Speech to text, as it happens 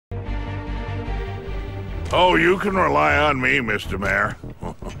Oh, you can rely on me, Mr. Mayor.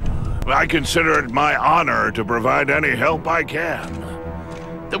 I consider it my honor to provide any help I can.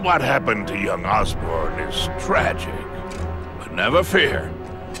 What happened to young Osborn is tragic, but never fear.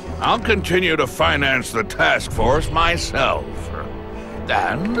 I'll continue to finance the task force myself.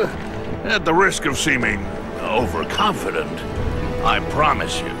 And, at the risk of seeming overconfident, I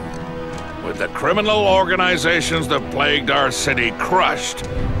promise you, with the criminal organizations that plagued our city crushed,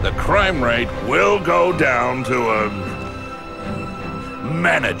 the crime rate will go down to a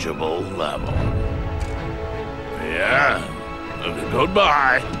manageable level. Yeah,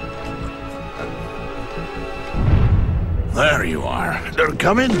 goodbye. There you are.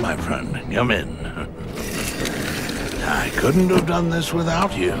 Come in, my friend. Come in. I couldn't have done this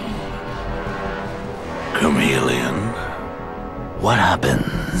without you. Chameleon. What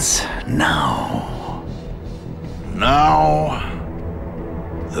happens now? Now,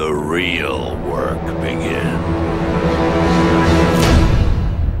 the real work begins.